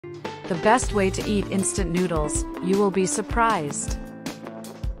the best way to eat instant noodles, you will be surprised.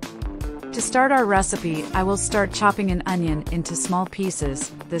 To start our recipe, I will start chopping an onion into small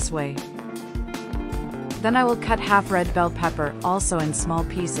pieces, this way. Then I will cut half red bell pepper, also in small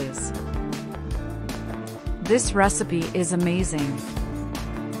pieces. This recipe is amazing.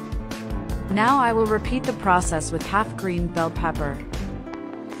 Now I will repeat the process with half green bell pepper.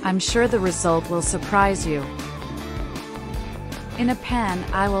 I'm sure the result will surprise you. In a pan,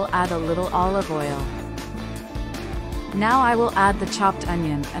 I will add a little olive oil. Now I will add the chopped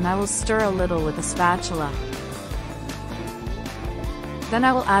onion and I will stir a little with a spatula. Then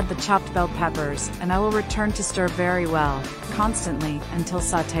I will add the chopped bell peppers and I will return to stir very well, constantly, until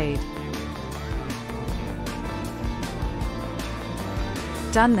sautéed.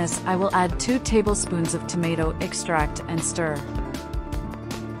 Done this, I will add 2 tablespoons of tomato extract and stir.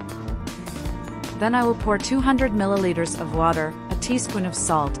 Then I will pour 200 milliliters of water, a teaspoon of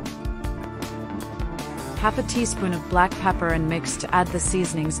salt, half a teaspoon of black pepper and mix to add the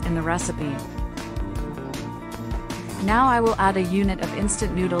seasonings in the recipe. Now I will add a unit of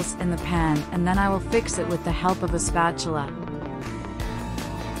instant noodles in the pan and then I will fix it with the help of a spatula.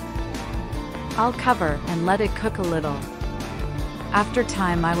 I'll cover and let it cook a little. After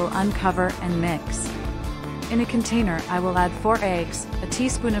time I will uncover and mix. In a container I will add 4 eggs, a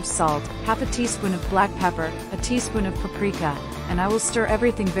teaspoon of salt, half a teaspoon of black pepper, a teaspoon of paprika, and I will stir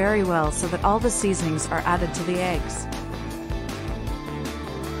everything very well so that all the seasonings are added to the eggs.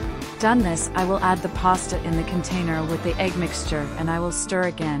 Done this, I will add the pasta in the container with the egg mixture and I will stir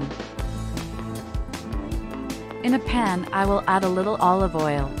again. In a pan, I will add a little olive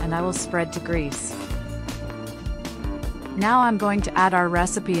oil and I will spread to grease. Now I'm going to add our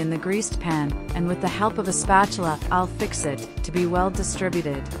recipe in the greased pan, and with the help of a spatula, I'll fix it to be well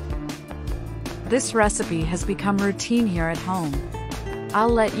distributed. This recipe has become routine here at home. I'll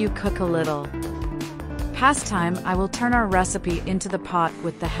let you cook a little. Past time, I will turn our recipe into the pot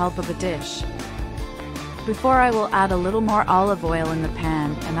with the help of a dish. Before I will add a little more olive oil in the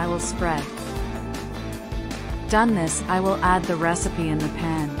pan and I will spread. Done this, I will add the recipe in the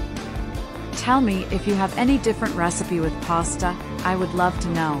pan. Tell me if you have any different recipe with pasta, I would love to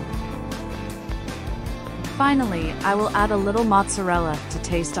know. Finally, I will add a little mozzarella to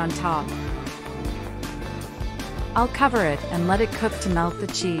taste on top. I'll cover it and let it cook to melt the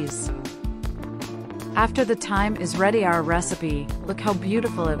cheese. After the time is ready, our recipe, look how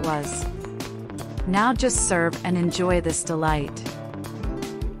beautiful it was. Now just serve and enjoy this delight.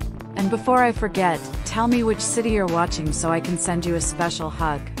 And before I forget, tell me which city you're watching so I can send you a special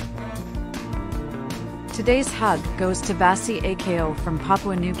hug. Today's hug goes to Basi Ako from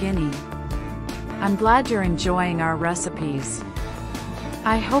Papua New Guinea. I'm glad you're enjoying our recipes.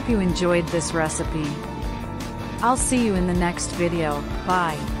 I hope you enjoyed this recipe. I'll see you in the next video.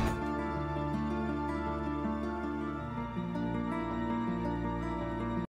 Bye.